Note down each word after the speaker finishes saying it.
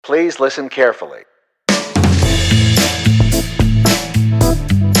Please listen carefully.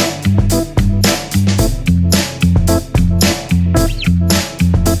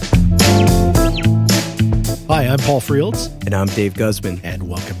 Hi, I'm Paul Frields. And I'm Dave Guzman. And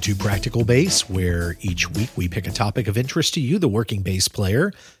welcome to Practical Bass, where each week we pick a topic of interest to you, the working bass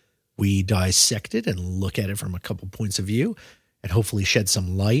player. We dissect it and look at it from a couple points of view and hopefully shed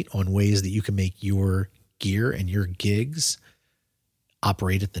some light on ways that you can make your gear and your gigs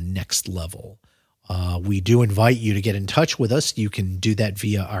operate at the next level. We do invite you to get in touch with us. You can do that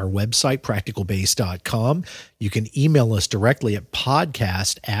via our website, practicalbass.com. You can email us directly at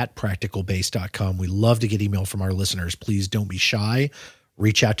podcast@practicalbass.com. We love to get email from our listeners. Please don't be shy.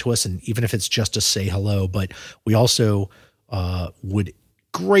 Reach out to us, and even if it's just to say hello. But we also would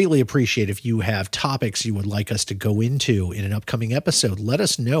greatly appreciate if you have topics you would like us to go into in an upcoming episode. Let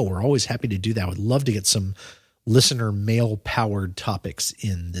us know. We're always happy to do that. We'd love to get some listener mail powered topics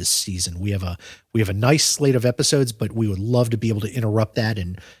in this season. We have a nice slate of episodes, but we would love to be able to interrupt that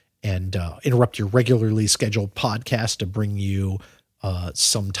and interrupt your regularly scheduled podcast to bring you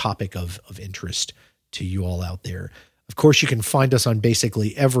some topic of interest to you all out there. Of course, you can find us on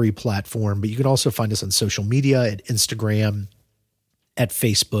basically every platform, but you can also find us on social media at Instagram, at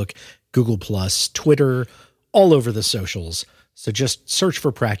Facebook, Google+, Twitter, all over the socials. So just search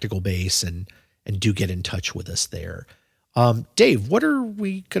for Practical Bass and do get in touch with us there. Dave, what are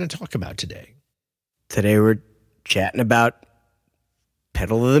we going to talk about today? Today we're chatting about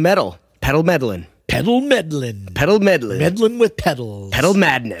pedal to the metal, pedal meddling. Pedal meddling. Pedal meddling. Meddling with pedals. Pedal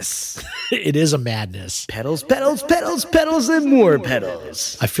madness. It is a madness. Pedals, pedals, pedals, pedals, and more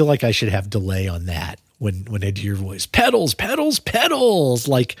pedals. I feel like I should have delay on that when I do your voice. Pedals, pedals, pedals.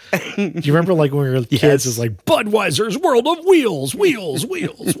 Like, do you remember like when we were kids? Yes. It's like Budweiser's World of Wheels, wheels,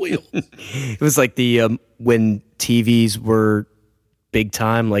 wheels, wheels. It was like the when TVs were big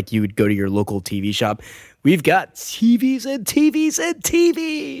time, like you would go to your local TV shop. We've got TVs and TVs and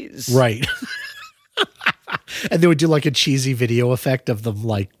TVs. Right. And they would do like a cheesy video effect of them,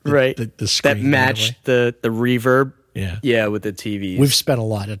 like the screen that matched the reverb. Yeah, with the TV. We've spent a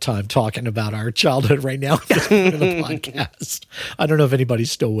lot of time talking about our childhood right now in the podcast. I don't know if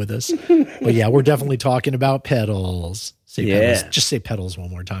anybody's still with us, but yeah, we're definitely talking about pedals. Pedals. Just say pedals one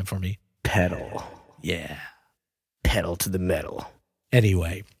more time for me. Pedal. Yeah. Pedal to the metal.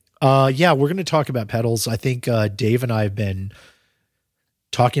 Anyway, we're going to talk about pedals. I think Dave and I have been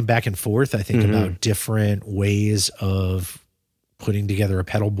talking back and forth, I think, about different ways of putting together a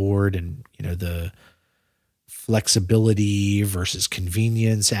pedal board and, the flexibility versus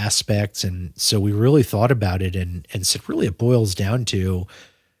convenience aspects. And so we really thought about it and said, really, it boils down to,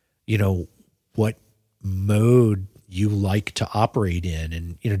 what mode you like to operate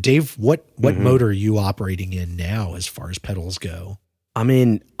in. And, Dave, what mode are you operating in now as far as pedals go? I'm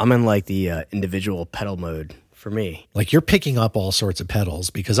in like the individual pedal mode for me. Like you're picking up all sorts of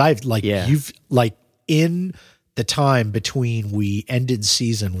pedals because you've like in the time between we ended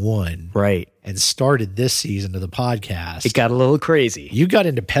season 1 right and started this season of the podcast, it got a little crazy. You got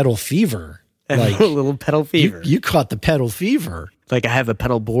into pedal fever. Like a little pedal fever. You caught the pedal fever. Like I have a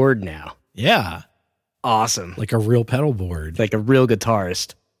pedal board now. Yeah. Awesome. Like a real pedal board. Like a real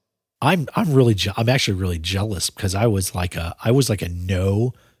guitarist. I'm actually really jealous because I was like a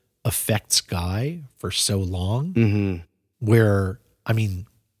no effects guy for so long where,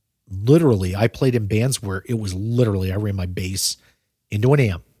 literally I played in bands where it was literally, I ran my bass into an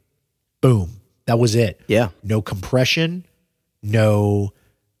amp. Boom. That was it. Yeah. No compression, no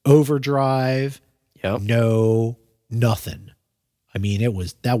overdrive, no nothing.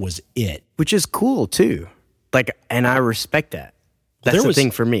 That was it. Which is cool too. Like, and I respect that. That's the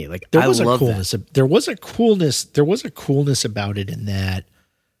thing for me. Like, I love that. There was a coolness about it in that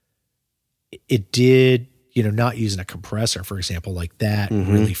it did, not using a compressor, for example, like that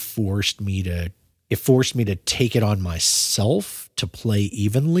really forced me to take it on myself to play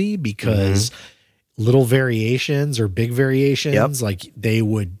evenly because little variations or big variations, like they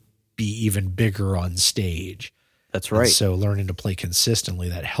would be even bigger on stage. That's right. And so learning to play consistently,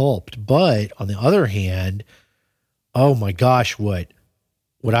 that helped. But on the other hand, oh my gosh, what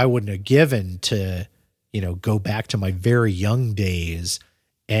I wouldn't have given to, go back to my very young days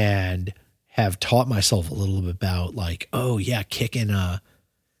and have taught myself a little bit about like, oh yeah, kicking a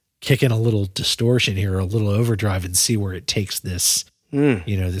little distortion here, a little overdrive and see where it takes this,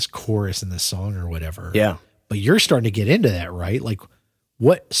 this chorus in this song or whatever. Yeah. But you're starting to get into that, right? Like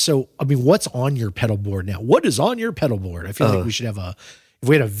what's on your pedal board now? What is on your pedal board? I feel like we should have if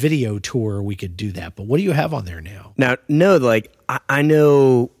we had a video tour, we could do that. But what do you have on there now? Now, no, like I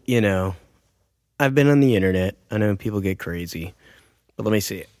know, I've been on the internet. I know people get crazy. But let me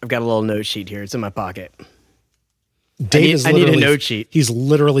see. I've got a little note sheet here. It's in my pocket. Dave I need a note sheet. He's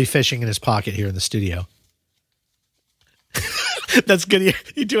literally fishing in his pocket here in the studio. That's good.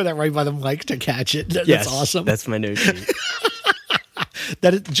 You're doing that right by the mic to catch it. That's awesome. That's my note sheet.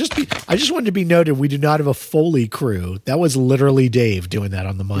 I just wanted to be noted, we do not have a Foley crew. That was literally Dave doing that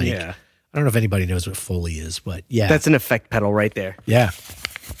on the mic. Yeah. I don't know if anybody knows what Foley is, but yeah. That's an effect pedal right there. Yeah.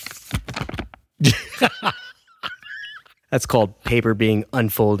 That's called paper being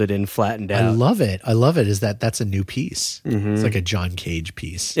unfolded and flattened out. I love it. That's a new piece. Mm-hmm. It's like a John Cage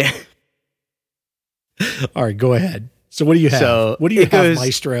piece. Yeah. All right, go ahead. So what do you have?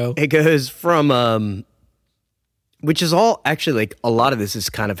 Maestro? It goes from, which is all actually like a lot of this is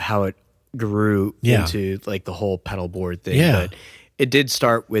kind of how it grew into like the whole pedal board thing. Yeah. But it did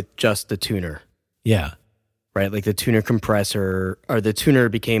start with just the tuner. Yeah. Right. Like the tuner compressor, or the tuner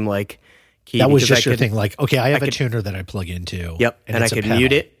became like key. That was just your thing. Like, okay, I have a tuner that I plug into. Yep. And I could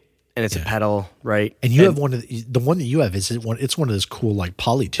mute it. And it's a pedal, right? And you have the one that you have it's one of those cool like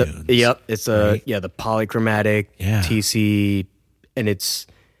polytunes. Yep. It's the polychromatic TC, and it's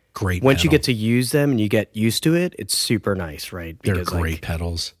great. Once you get to use them and you get used to it, it's super nice, right? Because, they're great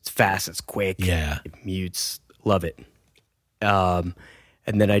pedals. It's fast, it's quick. Yeah. It mutes. Love it. And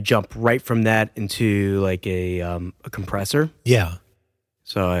then I jump right from that into like a compressor. Yeah.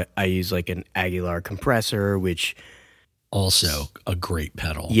 So I use like an Aguilar compressor, which also a great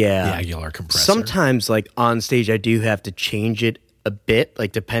pedal. Yeah. The Aguilar compressor. Sometimes like on stage, I do have to change it a bit,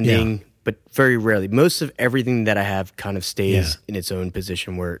 like depending, but very rarely. Most of everything that I have kind of stays in its own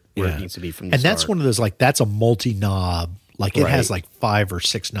position where it needs to be from the start. That's one of those, like, that's a multi-knob. Like it has like 5 or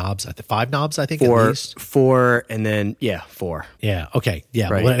 6 knobs. 5 knobs, I think, at least. 4, and then, 4. Yeah, okay. Yeah,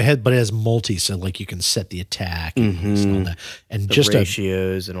 right. but it has multi, so like you can set the attack and all that. And the just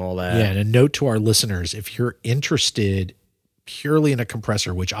ratios and all that. Yeah, and a note to our listeners, if you're interested purely in a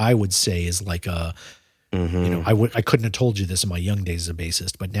compressor, which I would say is like a, I couldn't have told you this in my young days as a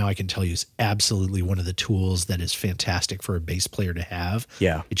bassist, but now I can tell you it's absolutely one of the tools that is fantastic for a bass player to have.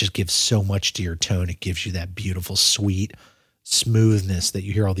 Yeah. It just gives so much to your tone. It gives you that beautiful, sweet smoothness that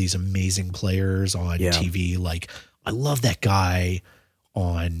you hear all these amazing players on TV. Like, I love that guy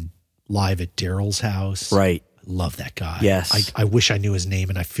on Live at Daryl's House. Right. I love that guy. Yes. I wish I knew his name,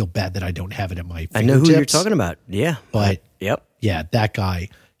 and I feel bad that I don't have it at my fingertips. I know who you're talking about. Yeah. But yep. Yeah, that guy.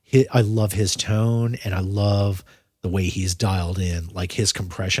 I love his tone, and I love the way he's dialed in. Like his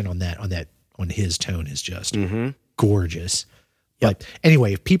compression on his tone is just gorgeous. Yep. But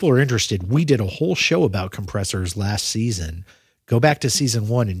anyway, if people are interested, we did a whole show about compressors last season. Go back to season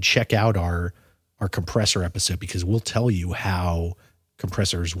 1 and check out our compressor episode, because we'll tell you how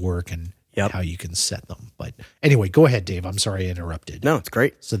compressors work and how you can set them. But anyway, go ahead, Dave. I'm sorry I interrupted. No, it's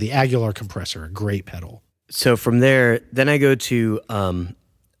great. So the Aguilar compressor, a great pedal. So from there, then I go to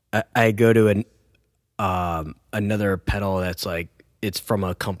another pedal that's like, it's from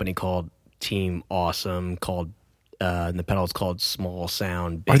a company called Team Awesome, and the pedal is called Small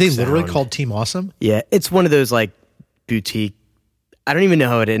Sound. Big Are they Sound. literally called Team Awesome? Yeah, it's one of those like boutique. I don't even know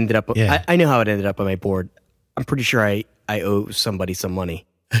how it ended up. Yeah. I know how it ended up on my board. I'm pretty sure I owe somebody some money.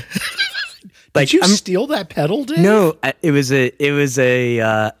 Did you steal that pedal, Dave? No, it was a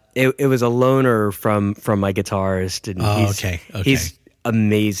loaner from my guitarist, and he's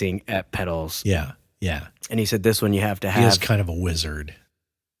amazing at pedals. Yeah. And he said, this one you have to have. He is kind of a wizard.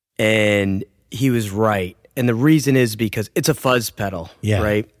 And he was right. And the reason is because it's a fuzz pedal,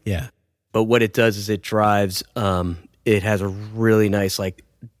 right? Yeah. But what it does is it drives, it has a really nice like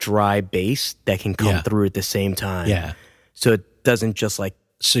dry bass that can come through at the same time. Yeah. So it doesn't just like,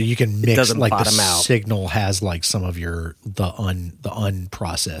 so you can mix, like the out. Signal has like some of the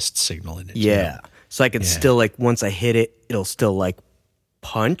unprocessed signal in it. Yeah. Too. So I can still like, once I hit it, it'll still like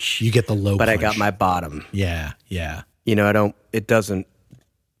punch. You get the low but punch. I got my bottom. Yeah. You know, it doesn't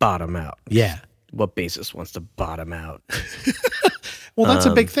bottom out. Yeah. What bassist wants to bottom out? Well, that's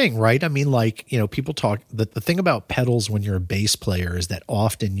a big thing, right? I mean, like, people talk, the thing about pedals when you're a bass player is that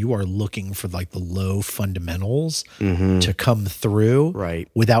often you are looking for like the low fundamentals to come through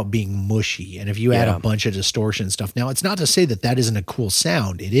without being mushy. And if you add a bunch of distortion stuff, now it's not to say that isn't a cool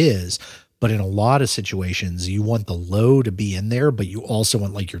sound. It is. But in a lot of situations, you want the low to be in there, but you also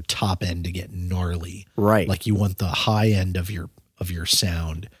want like your top end to get gnarly. Right. Like you want the high end of your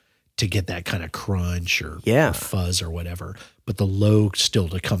sound to get that kind of crunch or fuzz or whatever, but the low still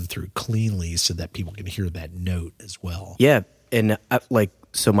to come through cleanly so that people can hear that note as well. Yeah. And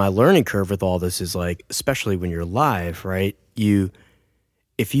so my learning curve with all this is like, especially when you're live, right?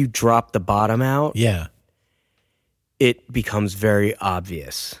 If you drop the bottom out, it becomes very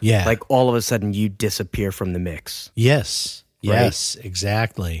obvious. Yeah. Like all of a sudden you disappear from the mix. Yes. Yes,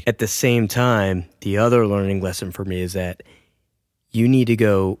 exactly. At the same time, the other learning lesson for me is that you need to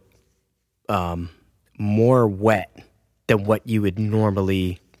go more wet than what you would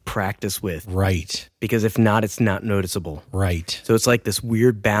normally practice with. Right. Because if not, it's not noticeable. Right. So it's like this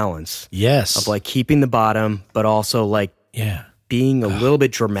weird balance Yes. of like keeping the bottom, but also like being a little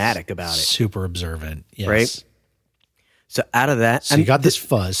bit dramatic about it. Super observant. Yes. Right? So out of that, So you got this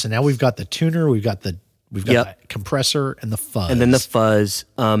fuzz. So now we've got the tuner, we've got the compressor and the fuzz. and then the fuzz.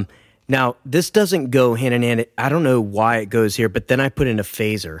 Now this doesn't go hand in hand. I don't know why it goes here, but then I put in a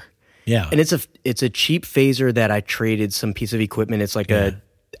phaser. Yeah. And it's a cheap phaser that I traded some piece of equipment. It's like a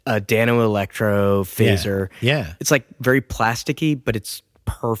Dano Electro phaser. Yeah. It's like very plasticky, but it's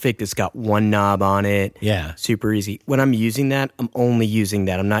perfect. It's got one knob on it. Yeah. Super easy. When I'm using that, I'm only using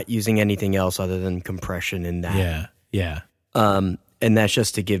that. I'm not using anything else other than compression in that. Yeah. Yeah. And that's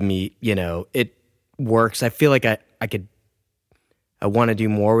just to give me, it works. I feel like I want to do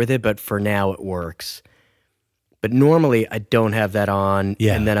more with it, but for now it works. But normally I don't have that on.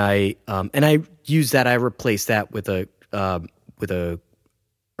 Yeah. And then I use that. I replace that with I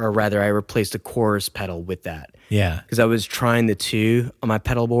replaced a chorus pedal with that. Yeah. Because I was trying the two on my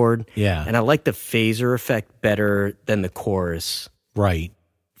pedal board. Yeah. And I like the phaser effect better than the chorus Right.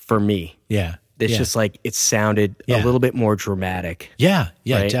 for me. Yeah. It's just like it sounded a little bit more dramatic. Yeah.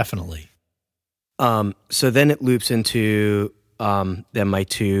 Yeah. Right? Definitely. So then it loops into then my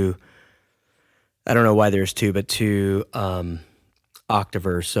two, I don't know why there's two, but two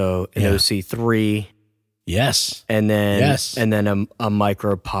octavers. So an OC3. Yes. And then Yes. and then a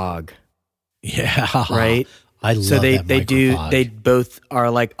micro pog. Yeah. Right? I love So they that do micropod. they both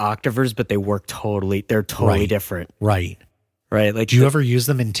are like octavers, but they work they're totally Right. different. Right. Right? Like Do you ever use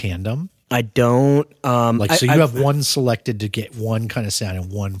them in tandem? I don't So you have one selected to get one kind of sound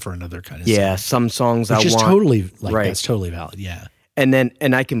and one for another kind of sound. yeah, some songs Which I is want totally right. that's totally valid. Yeah.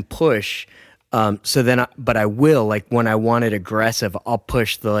 and I can push so then but I will like when I want it aggressive, I'll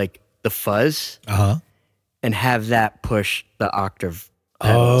push the fuzz and have that push the octave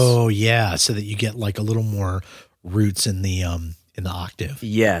pedals. Oh yeah. So that you get like a little more roots in the octave.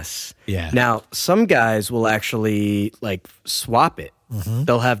 Yes. Yeah. Now, some guys will actually like swap it. Mm-hmm.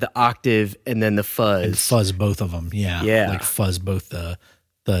 They'll have the octave and then the fuzz. And fuzz both of them. Yeah. Yeah. Like fuzz both the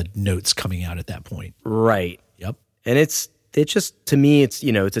notes coming out at that point. Right. Yep. And it just to me it's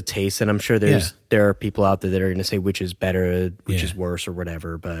it's a taste, and I'm sure there are people out there that are going to say which is better, which is worse or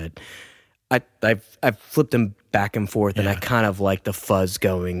whatever, but I've flipped them back and forth and I kind of like the fuzz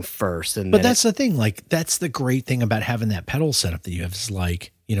going first, and But that's the thing, like that's the great thing about having that pedal setup that you have is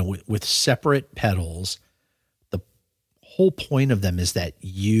like, with separate pedals, the whole point of them is that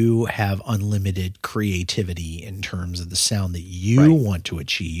you have unlimited creativity in terms of the sound that you want to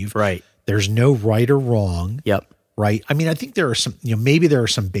achieve. right. There's no right or wrong. Yep. Right. I mean, I think there are some, maybe there are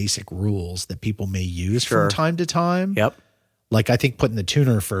some basic rules that people may use from time to time. Yep. Like I think putting the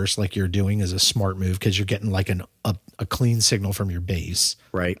tuner first, like you're doing, is a smart move because you're getting like a clean signal from your bass,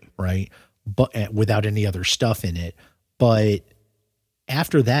 Right. right? But without any other stuff in it. But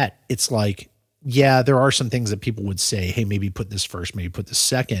after that, it's like, yeah, there are some things that people would say, hey, maybe put this first, maybe put this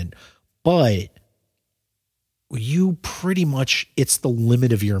second. But you pretty much, it's the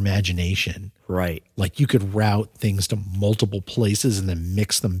limit of your imagination. Right. Like you could route things to multiple places and then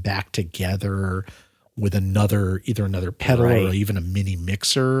mix them back together with either another pedal or even a mini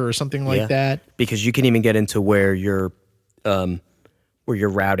mixer or something like that. Because you can even get into where you're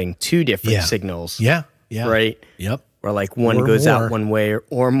routing two different signals. Yeah. Yeah. Right. Yep. Where like one Or goes more. out one way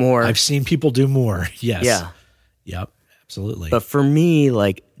or more. I've seen people do more. Yes. Yeah. Yep. Absolutely. But for me,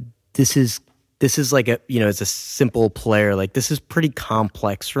 like this is like it's a simple player. Like this is pretty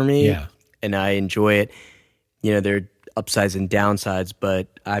complex for me. Yeah. And I enjoy it. There are upsides and downsides, but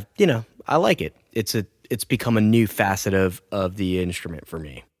I like it. It's become a new facet of the instrument for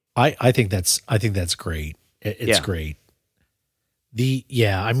me. I think that's great. It's great. The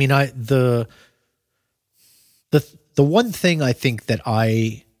one thing I think that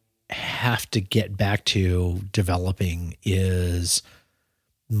I have to get back to developing is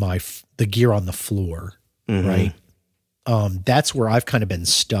the gear on the floor, right? That's where I've kind of been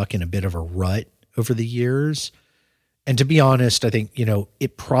stuck in a bit of a rut over the years. And to be honest, I think,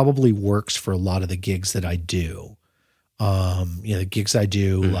 it probably works for a lot of the gigs that I do. The gigs I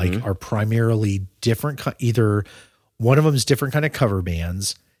do like are primarily different, either one of them is different kind of cover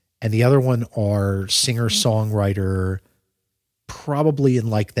bands and the other one are singer-songwriter, probably in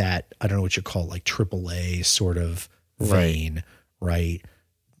like that, I don't know what you call it, like AAA sort of vein, right?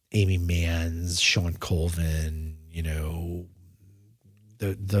 Amy Manns, Sean Colvin,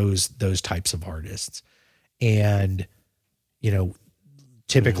 those types of artists. And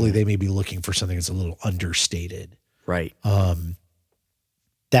typically they may be looking for something that's a little understated. Right.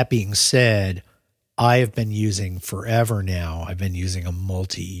 That being said, I have been using forever now. I've been using a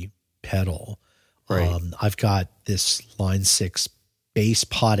multi-pedal. Right. I've got this Line 6 Bass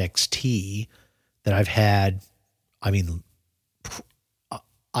Pod XT that I've had,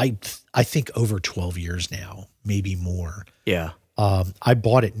 I think over 12 years now, maybe more. Yeah. I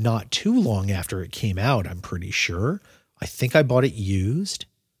bought it not too long after it came out, I'm pretty sure. I think I bought it used,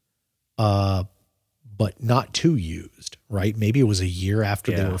 but not too used, right? Maybe it was a year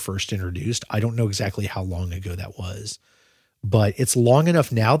after they were first introduced. I don't know exactly how long ago that was, but it's long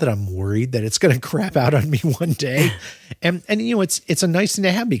enough now that I'm worried that it's going to crap out on me one day. and it's a nice thing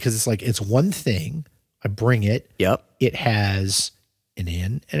to have because it's like, it's one thing. I bring it. Yep. It has an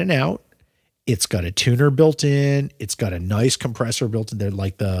in and an out. It's got a tuner built in. It's got a nice compressor built in there.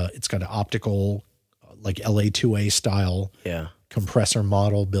 It's got an optical, like LA2A style compressor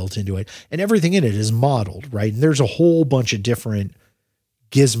model built into it. And everything in it is modeled, right? And there's a whole bunch of different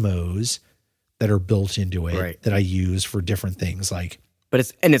gizmos that are built into it that I use for different things.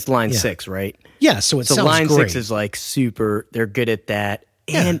 But it's Line 6, right? Yeah. So sounds Line great. 6 is like super, they're good at that.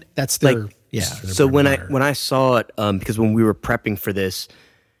 And that's their, so when I saw it, because when we were prepping for this,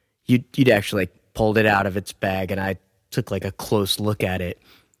 you'd actually pulled it out of its bag and I took like a close look at it.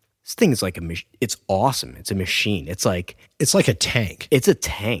 This thing is like it's awesome. It's a machine. It's like a tank. It's a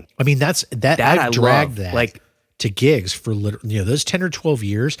tank. I mean, I've dragged that to gigs for those 10 or 12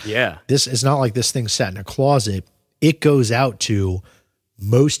 years. Yeah. This is not like this thing sat in a closet. It goes out to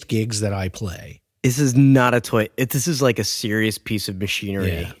most gigs that I play. This is not a toy. This is like a serious piece of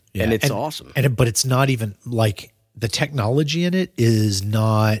machinery. Yeah. And it's awesome. But it's not even like the technology in it is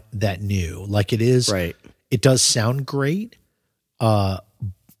not that new. Like it is, right. It does sound great.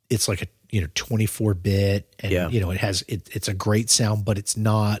 It's like a 24-bit and it's a great sound, but it's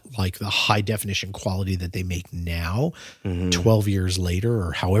not like the high definition quality that they make now, 12 years later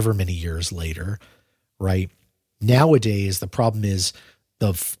or however many years later, right? Nowadays, the problem is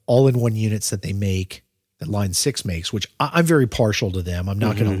the all-in-one units that they make, that Line 6 makes, which I'm very partial to them. I'm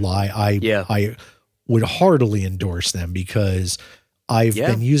not going to lie. I would heartily endorse them because I've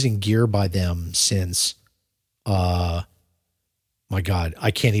been using gear by them since, my God,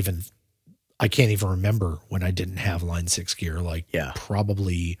 I can't even remember when I didn't have Line 6 gear.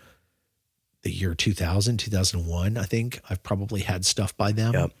 Probably the year 2000, 2001, I think I've probably had stuff by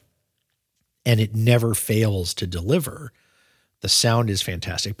them. Yep. And it never fails to deliver. The sound is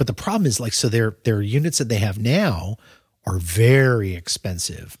fantastic. But the problem is so their units that they have now are very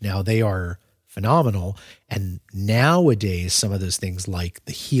expensive. Now they are phenomenal. And nowadays, some of those things like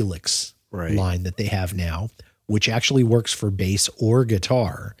the Helix line that they have now, which actually works for bass or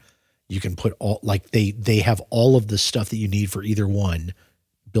guitar, you can put all, they have all of the stuff that you need for either one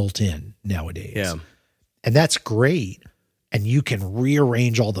built in nowadays. Yeah. And that's great. And you can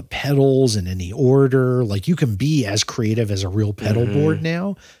rearrange all the pedals in any order. Like you can be as creative as a real pedal board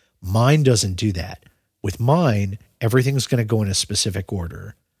now. Mine doesn't do that. With mine, everything's going to go in a specific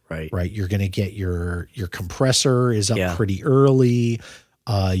order. Right. You're going to get your compressor is up pretty early.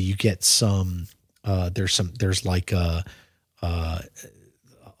 You get some, there's like a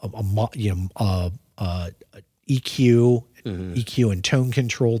EQ, EQ and tone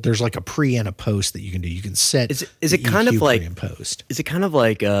control. There's like a pre and a post that you can do. You can set. Is it kind of like pre and post? Is it kind of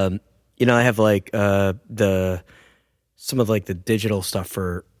like I have like some of like the digital stuff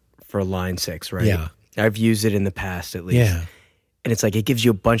for Line 6, right? Yeah, I've used it in the past at least. Yeah. And it's like it gives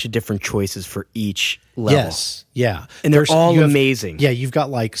you a bunch of different choices for each level. Yes, yeah. And they're all amazing. Yeah, you've got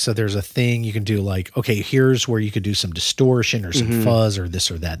so there's a thing you can do okay, here's where you could do some distortion or some fuzz or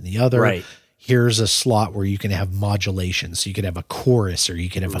this or that and the other. Right. Here's a slot where you can have modulation. So you could have a chorus or you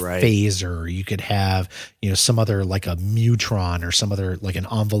could have a phaser or you could have, some other like a Mutron or some other like an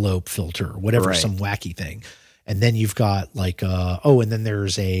envelope filter or whatever, some wacky thing. And then you've got and then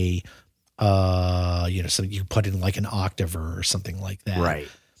there's a, so you put in like an octaver or something like that. Right.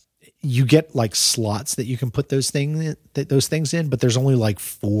 You get like slots that you can put those things in, but there's only like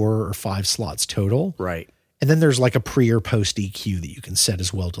 4 or 5 slots total. Right. And then there's like a pre or post EQ that you can set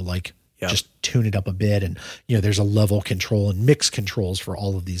as well to just tune it up a bit. And, there's a level control and mix controls for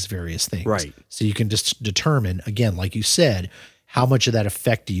all of these various things. Right. So you can just determine, again, like you said, how much of that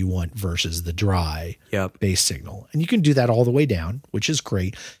effect do you want versus the dry bass signal? And you can do that all the way down, which is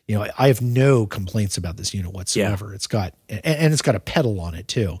great. I have no complaints about this unit whatsoever. Yeah. It's got, and it's got a pedal on it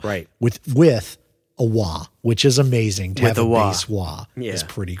too. Right. With a wah, which is amazing to have a bass wah. Yeah. It's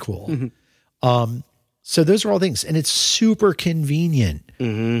pretty cool. Mm-hmm. So those are all things, and it's super convenient,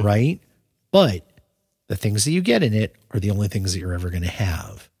 right? But the things that you get in it are the only things that you're ever going to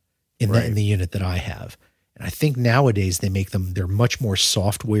have in the unit that I have. And I think nowadays they're much more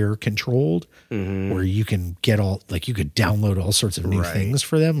software controlled, where you can get you could download all sorts of new things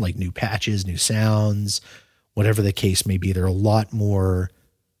for them, like new patches, new sounds, whatever the case may be. They're a lot more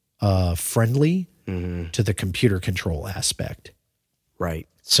friendly to the computer control aspect. Right.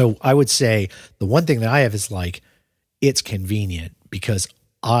 So I would say the one thing that I have is like, it's convenient because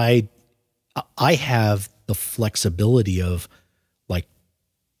I have the flexibility of like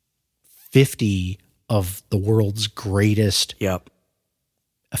 50 of the world's greatest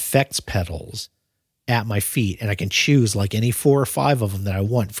effects pedals at my feet. And I can choose like any 4 or 5 of them that I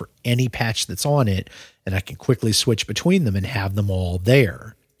want for any patch that's on it. And I can quickly switch between them and have them all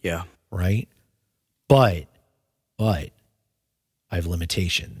there. Yeah. Right. But I have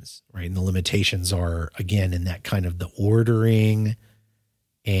limitations, right? And the limitations are, again, in that kind of the ordering,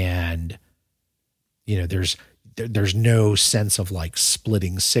 and, you know, there's no sense of like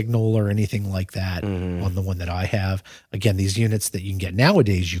splitting signal or anything like that on the one that I have. Again, these units that you can get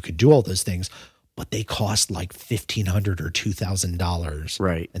nowadays, you could do all those things, but they cost like $1,500 or $2,000.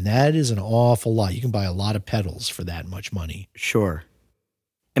 Right. And that is an awful lot. You can buy a lot of pedals for that much money. Sure.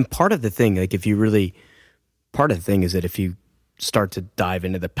 And part of the thing, like part of the thing is that if you start to dive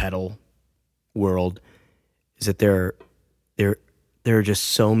into the pedal world, is that there are just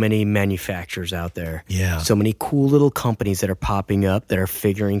so many manufacturers out there. Yeah. So many cool little companies that are popping up, that are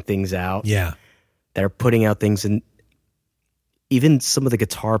figuring things out. Yeah. That are putting out things, and even some of the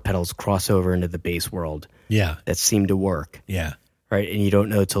guitar pedals cross over into the bass world. Yeah. That seem to work. Yeah. Right. And you don't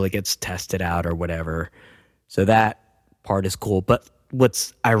know till it gets tested out or whatever. So that part is cool. But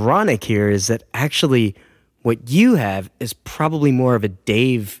what's ironic here is that actually what you have is probably more of a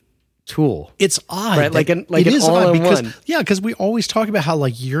Dave tool. It's odd. Right? Like an is odd all-in-one. because we always talk about how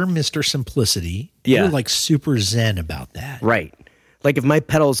like you're Mr. Simplicity. Yeah. You're like super zen about that. Right. Like if my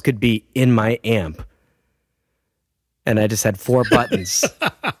pedals could be in my amp and I just had 4 buttons,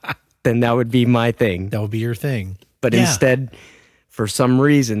 then that would be my thing. That would be your thing. But instead, for some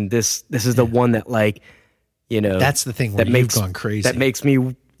reason, this is the one that, like, you know, that's the thing where you've gone crazy. That makes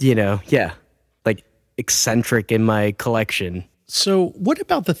me, you know, like eccentric in my collection. So what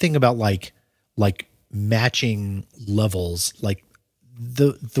about the thing about like matching levels? Like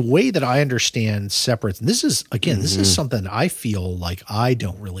the way that I understand separates, and this is, again, this is something I feel like I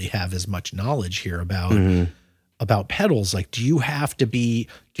don't really have as much knowledge here about pedals. Like, do you have to be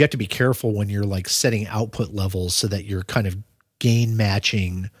careful when you're like setting output levels so that you're kind of gain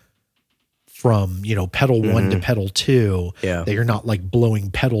matching from, you know, pedal 1 to pedal 2, that you're not like blowing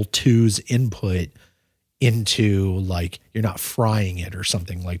pedal 2's input into, like, you're not frying it or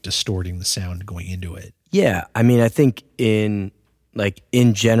something, like distorting the sound going into it. Yeah. I mean, I think in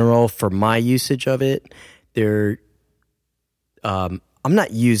general, for my usage of it, I'm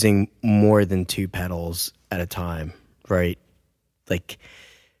not using more than 2 pedals at a time, right? Like,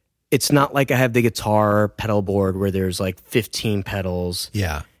 it's not like I have the guitar pedal board where there's like 15 pedals.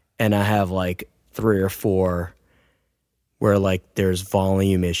 Yeah. And I have like 3 or 4 where like there's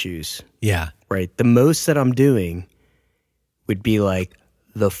volume issues. Yeah. Right. The most that I'm doing would be like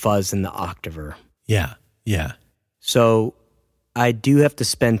the fuzz and the octaver. Yeah. Yeah. So I do have to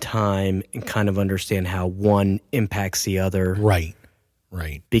spend time and kind of understand how one impacts the other. Right.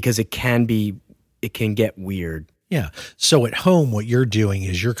 Right. Because it can get weird. Yeah. So at home, what you're doing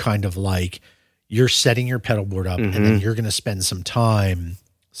is you're kind of like, you're setting your pedal board up and then you're going to spend some time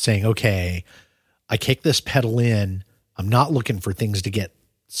saying, okay, I kick this pedal in. I'm not looking for things to get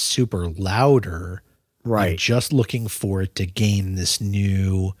super louder. Right. I'm just looking for it to gain this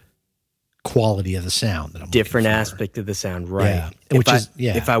new quality of the sound that I'm different looking for. Aspect of the sound. Right.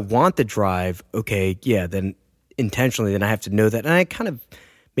 Yeah. If I want the drive, okay, yeah, then intentionally, then I have to know that. And I kind of,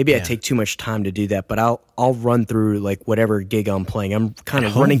 maybe I take too much time to do that, but I'll run through like whatever gig I'm playing. I'm kind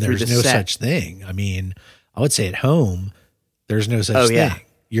of running through the set. There's no such thing. I mean, I would say at home, there's no such thing. Yeah.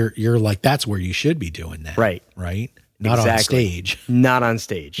 You're like, that's where you should be doing that. Right. Right. Not on stage. Not on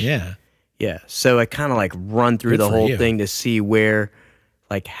stage. Yeah. Yeah. So I kind of like run through the whole thing to see where,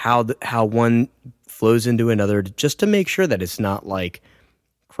 like how one flows into another, just to make sure that it's not like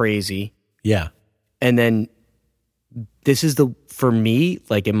crazy. Yeah. And then this is for me,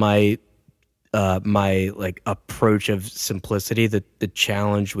 like in my like approach of simplicity, the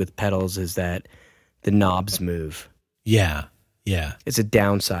challenge with pedals is that the knobs move. Yeah. Yeah. It's a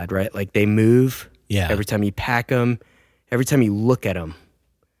downside, right? Like they move. Yeah. Every time you pack them, every time you look at them,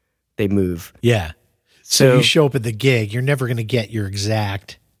 they move. Yeah. So you show up at the gig, you're never going to get your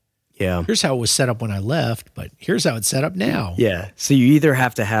exact, here's how it was set up when I left, but here's how it's set up now. Yeah. So you either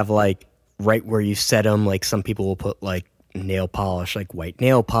have to have like right where you set them. Like some people will put like nail polish, like white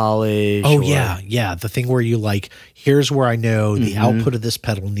nail polish. Oh, yeah. The thing where you like, here's where I know the output of this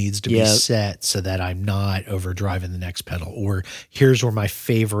pedal needs to be set so that I'm not overdriving the next pedal. Or here's where my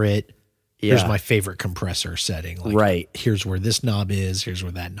favorite, here's my favorite compressor setting. Like, here's where this knob is. Here's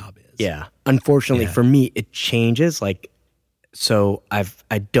where that knob is. Yeah. Unfortunately for me, it changes. Like, so I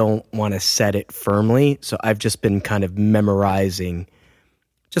don't want to set it firmly. So I've just been kind of memorizing,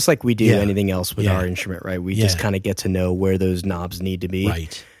 just like we do anything else with our instrument, right? We just kind of get to know where those knobs need to be.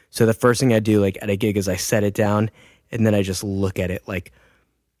 Right. So the first thing I do, like at a gig, is I set it down, and then I just look at it like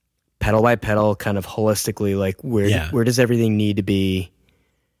pedal by pedal, kind of holistically, like where does everything need to be?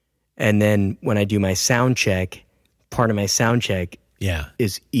 And then when I do my sound check, part of my sound check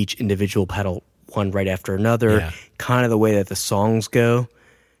is each individual pedal, one right after another, kind of the way that the songs go,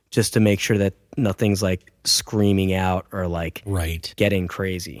 just to make sure that nothing's like screaming out or like getting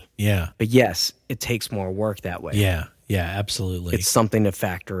crazy. Yeah. But yes, it takes more work that way. Yeah. Yeah, absolutely. It's something to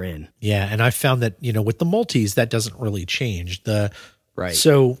factor in. Yeah. And I found that, with the multis, that doesn't really change.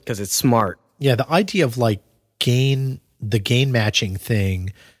 So, because it's smart. Yeah. The idea of like the gain matching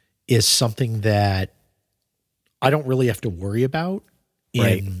thing is something that I don't really have to worry about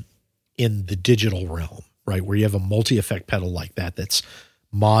in the digital realm, right? Where you have a multi-effect pedal like that that's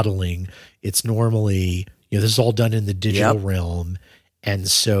modeling. It's normally, this is all done in the digital realm. And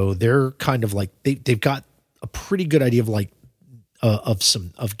so they're kind of like, they've got a pretty good idea of like,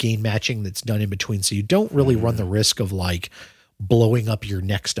 of gain matching that's done in between. So you don't really run the risk of like blowing up your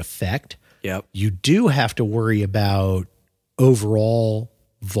next effect. Yep. You do have to worry about overall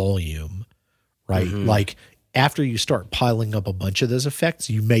volume, right? Like after you start piling up a bunch of those effects,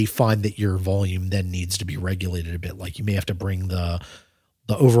 you may find that your volume then needs to be regulated a bit. Like you may have to bring the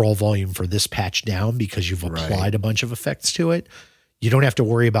overall volume for this patch down because you've applied a bunch of effects to it. You don't have to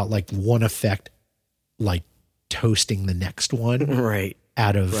worry about like one effect, like toasting the next one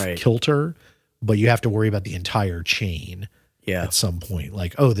out of kilter, but you have to worry about the entire chain at some point.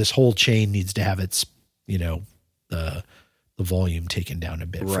 Like, oh, this whole chain needs to have its, the volume taken down a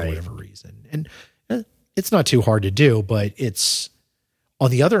bit for whatever reason. And it's not too hard to do, but it's,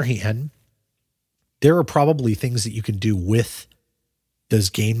 on the other hand, there are probably things that you can do with those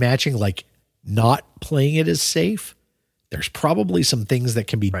gain matching, like not playing it as safe. There's probably some things that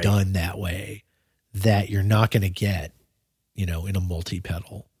can be done that way that you're not going to get, in a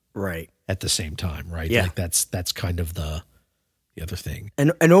multi-pedal at the same time, right? Yeah. Like that's kind of the other thing.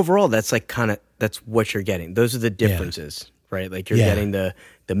 And overall, that's like that's what you're getting. Those are the differences, right? Like you're getting the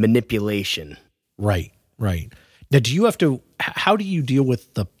manipulation. Right. Now, how do you deal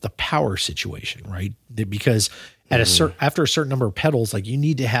with the power situation, right? Because after a certain number of pedals, like you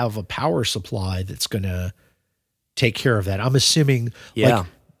need to have a power supply that's going to take care of that. I'm assuming, like,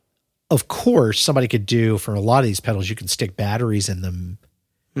 of course, somebody could do for a lot of these pedals, you can stick batteries in them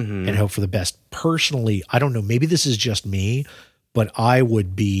and hope for the best. Personally, I don't know. Maybe this is just me, but I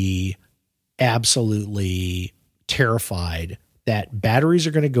would be absolutely terrified that batteries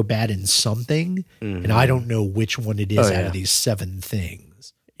are going to go bad in something, and I don't know which one it is out of these 7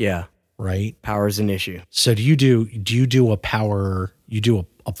 things. Yeah. Right? Power is an issue. So do you do a power, you do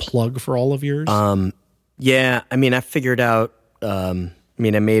a plug for all of yours? Yeah. I mean, I figured out, I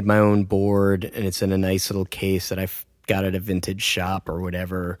made my own board, and it's in a nice little case that I've got at a vintage shop or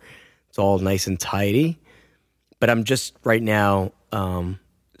whatever. It's all nice and tidy. But I'm just right now,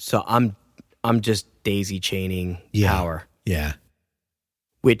 so I'm just daisy chaining power. Yeah.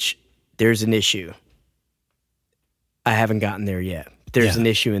 Which there's an issue. I haven't gotten there yet. But there's an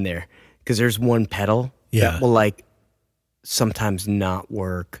issue in there because there's one pedal that will like sometimes not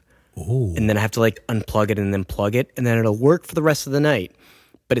work. Ooh. And then I have to like unplug it and then plug it, and then it'll work for the rest of the night.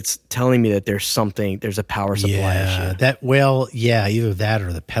 But it's telling me that there's a power supply issue. Either that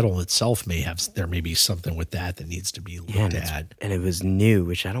or the pedal itself there may be something with that needs to be looked at. And it was new,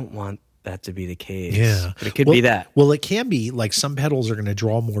 which I don't want that to be the case. Yeah. But it could be that. Well, it can be like some pedals are going to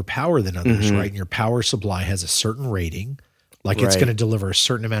draw more power than others, right? And your power supply has a certain rating. Like it's going to deliver a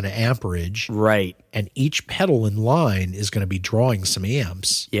certain amount of amperage. Right. And each pedal in line is going to be drawing some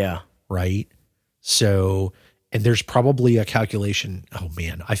amps. Yeah. Right. So, and there's probably a calculation. Oh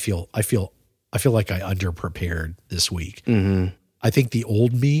man, I feel like I underprepared this week. I think the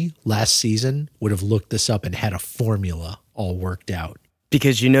old me last season would have looked this up and had a formula all worked out.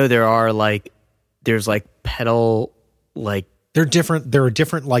 Because there's pedal, like there are different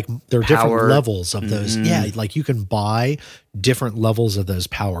different levels of those. Yeah. Like you can buy different levels of those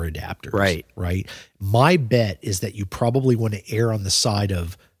power adapters. Right. Right. My bet is that you probably want to err on the side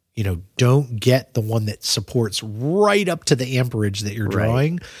of don't get the one that supports right up to the amperage that you're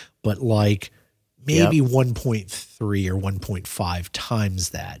drawing, but like maybe 1.3 or 1.5 times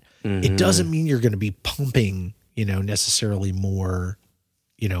that. It doesn't mean you're going to be pumping, necessarily more,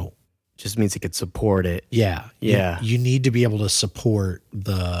 just means it could support it. Yeah. You need to be able to support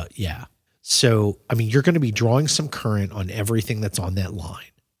So, I mean, you're going to be drawing some current on everything that's on that line.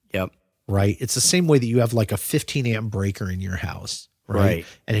 Yep. Right. It's the same way that you have like a 15 amp breaker in your house. Right.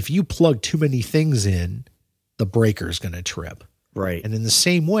 And if you plug too many things in, the breaker is going to trip. Right. And in the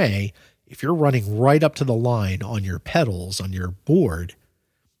same way, if you're running right up to the line on your pedals on your board,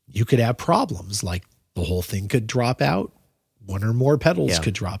 you could have problems. Like the whole thing could drop out. One or more pedals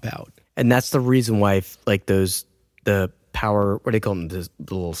could drop out. And that's the reason why, like the power, what do they call them? The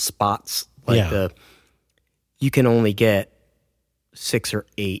little spots. Like you can only get 6 or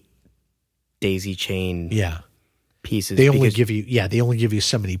 8 daisy chain pieces. They only give you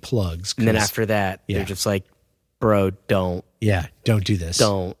so many plugs. And then after that, they're just like, bro, don't. Yeah, don't do this.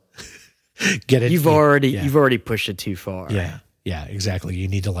 Don't. Get it. You've already pushed it too far. Yeah, exactly. You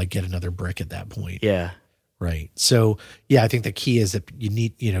need to like get another brick at that point. Yeah. Right. So, I think the key is that you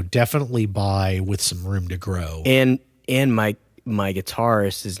need, definitely buy with some room to grow. And my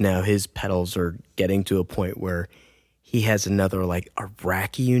guitarist is now, his pedals are getting to a point where he has another like a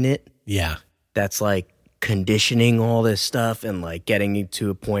rack unit. Yeah. That's like conditioning all this stuff and like getting you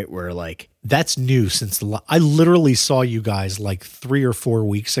to a point where like. That's new since I literally saw you guys like 3 or 4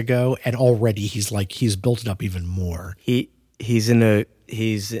 weeks ago, and already he's built it up even more. He's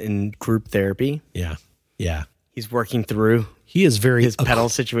in group therapy. Yeah. Yeah. He's working through his pedal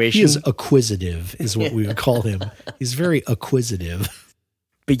situation. He is acquisitive is what we would call him. He's very acquisitive.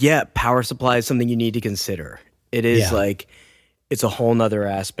 But yeah, power supply is something you need to consider. It is like, it's a whole nother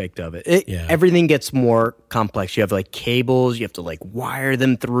aspect of it. Everything gets more complex. You have like cables, you have to like wire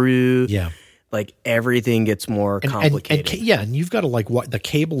them through. Yeah. Like everything gets more complicated. And you've got to like the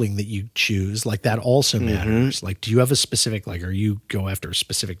cabling that you choose, like that also matters. Like, do you have a specific, like, are you go after a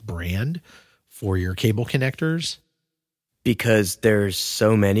specific brand for your cable connectors? Because there's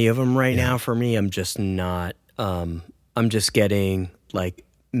so many of them right now for me. I'm just not, I'm just getting like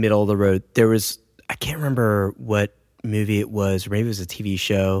middle of the road. I can't remember what movie it was, or maybe it was a TV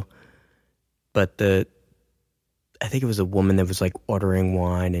show, but I think it was a woman that was like ordering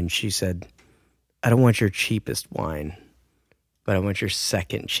wine, and she said, I don't want your cheapest wine, but I want your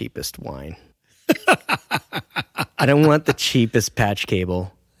second cheapest wine. I don't want the cheapest patch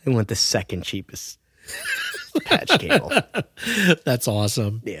cable. I want the second cheapest patch cable. That's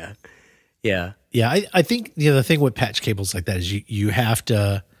awesome. Yeah. Yeah. Yeah. I think the thing with patch cables like that is you have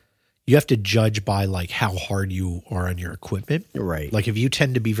to judge by like how hard you are on your equipment. Right. Like if you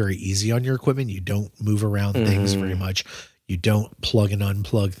tend to be very easy on your equipment, you don't move around things very much. You don't plug and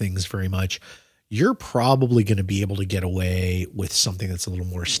unplug things very much. You're probably going to be able to get away with something that's a little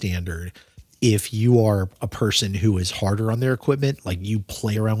more standard. If you are a person who is harder on their equipment, like you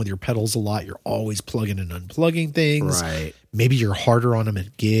play around with your pedals a lot, you're always plugging and unplugging things. Right. Maybe you're harder on them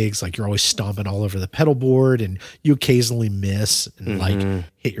at gigs, like you're always stomping all over the pedal board and you occasionally miss and like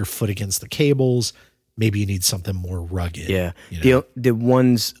hit your foot against the cables. Maybe you need something more rugged. Yeah. The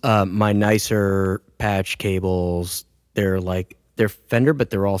ones, my nicer patch cables, they're Fender,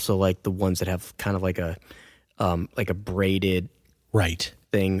 but they're also like the ones that have kind of like a braided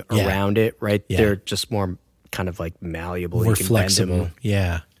thing around it, right? Yeah. They're just more kind of like malleable, more flexible.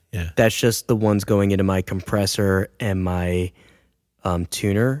 Yeah. That's just the ones going into my compressor and my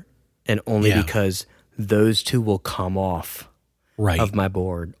tuner, and only because those two will come off of my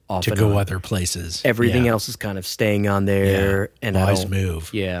board off to go other places. Everything else is kind of staying on there. And wise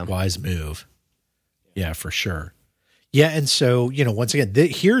move. Yeah, wise move. Yeah, for sure. Yeah, and so once again,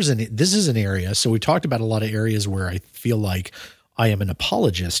 this is an area. So we talked about a lot of areas where I feel like I am an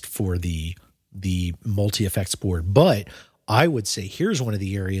apologist for the multi-effects board, but I would say here's one of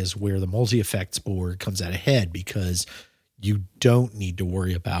the areas where the multi-effects board comes out ahead, because you don't need to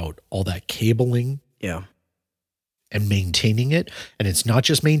worry about all that cabling. Yeah. And maintaining it. And it's not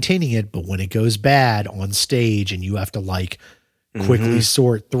just maintaining it, but when it goes bad on stage and you have to like quickly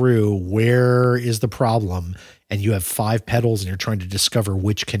sort through where is the problem, and you have 5 pedals and you're trying to discover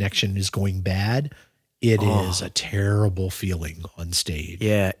which connection is going bad, it is a terrible feeling on stage.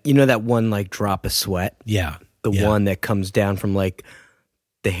 Yeah. You know that one like drop of sweat? Yeah. The one that comes down from like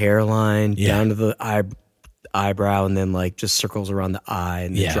the hairline down to the eyebrow and then like just circles around the eye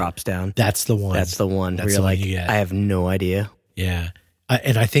and then drops down. That's the one. That's the one where you're like, I have no idea. Yeah.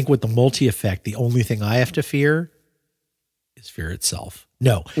 And I think with the multi-effect, the only thing I have to fear is fear itself.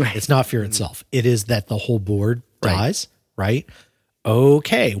 No, it's not fear itself. It is that the whole board dies, right?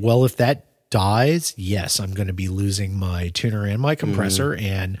 Okay, well, if that dies, yes, I'm going to be losing my tuner and my compressor,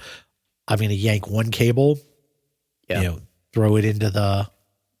 and I'm going to yank one cable, throw it into the,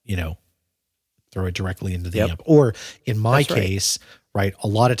 throw it directly into the amp. Or in my case, right, a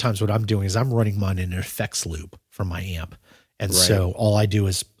lot of times what I'm doing is I'm running mine in an effects loop from my amp. And so all I do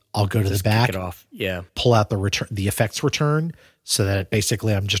is I'll go to the back, kick it off. Pull out the effects return, so that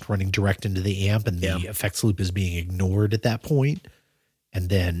basically I'm just running direct into the amp, and the effects loop is being ignored at that point, and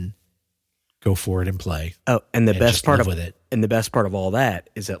then go for it and play. Oh, and the best part of it, and the best part of all that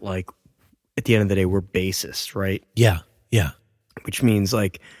is that, like, at the end of the day, we're bassists, right? Yeah, yeah. Which means,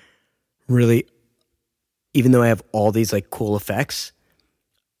 like, really, even though I have all these like cool effects,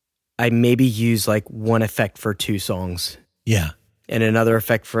 I maybe use like one effect for 2 songs. Yeah. And another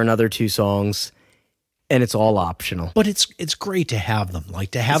effect for another 2 songs, and it's all optional. But it's great to have them.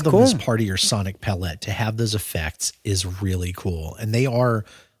 Like, to have them as part of your sonic palette, to have those effects is really cool. And there are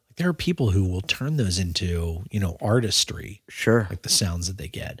people who will turn those into, artistry. Sure. Like the sounds that they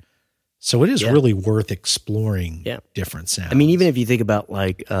get. So it is really worth exploring different sounds. I mean, even if you think about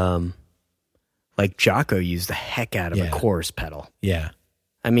like Jaco used the heck out of a chorus pedal. Yeah.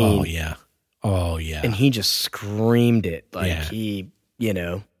 I mean, Oh yeah. And he just screamed it like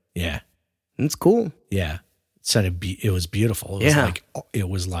Yeah. And it's cool. Yeah. It was beautiful. It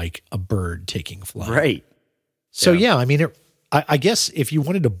was like a bird taking flight. Right. So I mean, I guess if you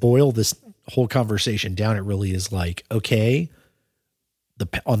wanted to boil this whole conversation down, it really is like, okay,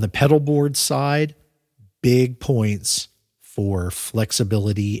 on the pedal board side, big points for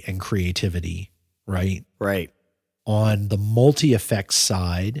flexibility and creativity, right? Right. On the multi-effects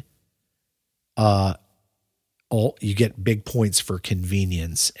side, you get big points for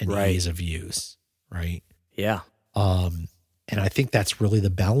convenience and ease of use, right? Yeah. And I think that's really the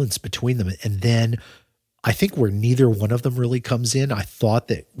balance between them. And then I think where neither one of them really comes in, I thought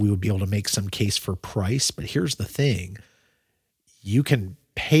that we would be able to make some case for price, but here's the thing. You can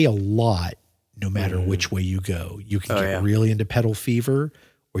pay a lot no matter which way you go. You can get really into pedal fever,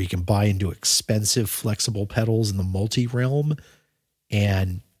 or you can buy into expensive flexible pedals in the multi-realm.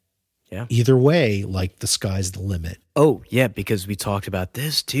 And either way, like, the sky's the limit. Oh, yeah, because we talked about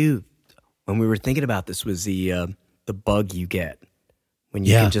this too. When we were thinking about this was the bug you get when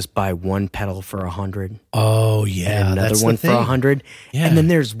you can just buy one pedal for $100. Oh yeah, and another one for $100. Yeah. And then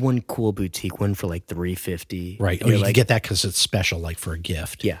there's one cool boutique one for like $350. Right. Oh, you can get that because it's special, like for a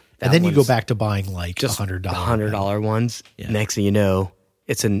gift. Yeah. And then you go back to buying like just $100 ones. Yeah. Next thing you know,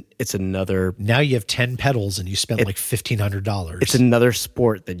 it's another. Now you have 10 pedals and you spent like $1,500. It's another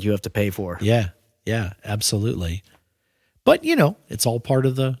sport that you have to pay for. Yeah. Yeah. Absolutely. But it's all part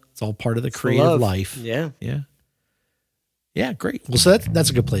of the creative life. Yeah. Yeah. Yeah, great. Well, so that's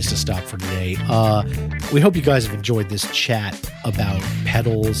a good place to stop for today. We hope you guys have enjoyed this chat about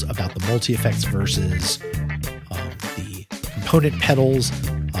pedals, about the multi-effects versus the component pedals.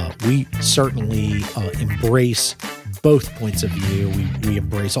 We certainly embrace both points of view. We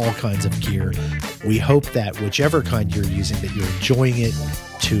embrace all kinds of gear. We hope that whichever kind you're using, that you're enjoying it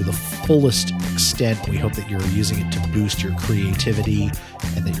to the fullest extent. We hope that you're using it to boost your creativity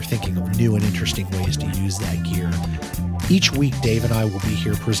and that you're thinking of new and interesting ways to use that gear. Each week, Dave and I will be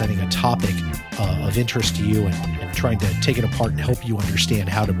here presenting a topic of interest to you and trying to take it apart and help you understand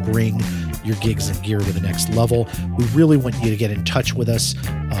how to bring your gigs and gear to the next level. We really want you to get in touch with us.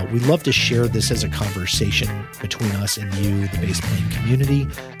 We'd love to share this as a conversation between us and you, the bass playing community.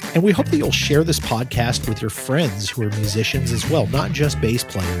 And we hope that you'll share this podcast with your friends who are musicians as well, not just bass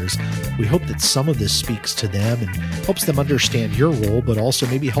players. We hope that some of this speaks to them and helps them understand your role, but also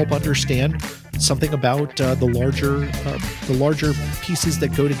maybe help understand something about the larger pieces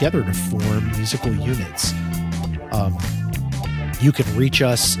that go together to form musical units. You can reach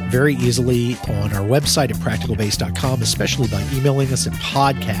us very easily on our website at practicalbass.com, especially by emailing us at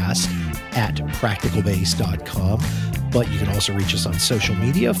podcast@practicalbass.com. But you can also reach us on social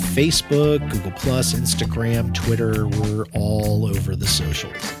media, Facebook, Google+, Instagram, Twitter. We're all over the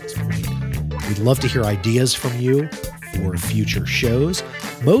socials at this point. We'd love to hear ideas from you for future shows.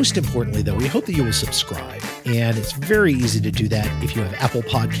 Most importantly, though, we hope that you will subscribe. And it's very easy to do that if you have Apple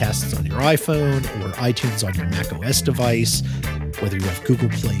Podcasts on your iPhone or iTunes on your macOS device, whether you have Google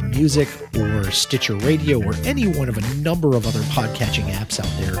Play Music or Stitcher Radio or any one of a number of other podcatching apps out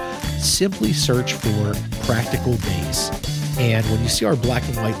there. Simply search for Practical Bass. And when you see our black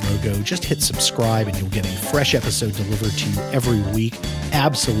and white logo, just hit subscribe and you'll get a fresh episode delivered to you every week.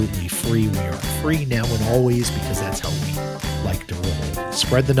 Absolutely free. We are free now and always because that's how we like to roll.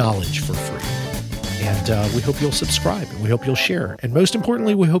 Spread the knowledge for free. And we hope you'll subscribe and we hope you'll share. And most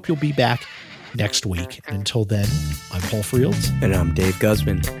importantly, we hope you'll be back next week. And until then, I'm Paul Frields. And I'm Dave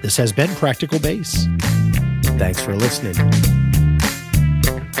Guzman. This has been Practical Bass. Thanks for listening.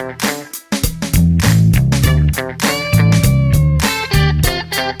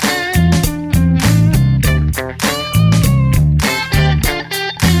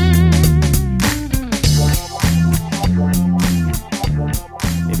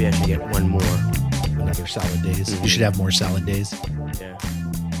 Maybe I should get one more. Another salad days. Mm-hmm. You should have more salad days. Yeah.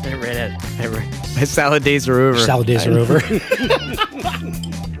 I ran out. My salad days are over. Salad days are over.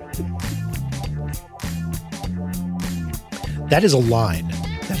 That is a line.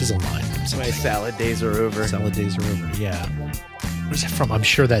 That is a line. My salad days are over. Salad days are over. Yeah. What is that from? I'm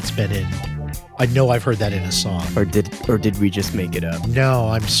sure that's been in. I know I've heard that in a song. Or did we just make it up? No,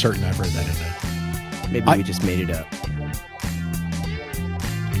 I'm certain I've heard that in a. Maybe we just made it up.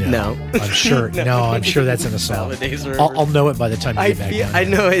 No. I'm sure. No, I'm sure that's in a song. I'll know it by the time you get back. I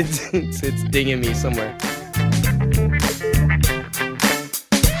know it's dinging me somewhere.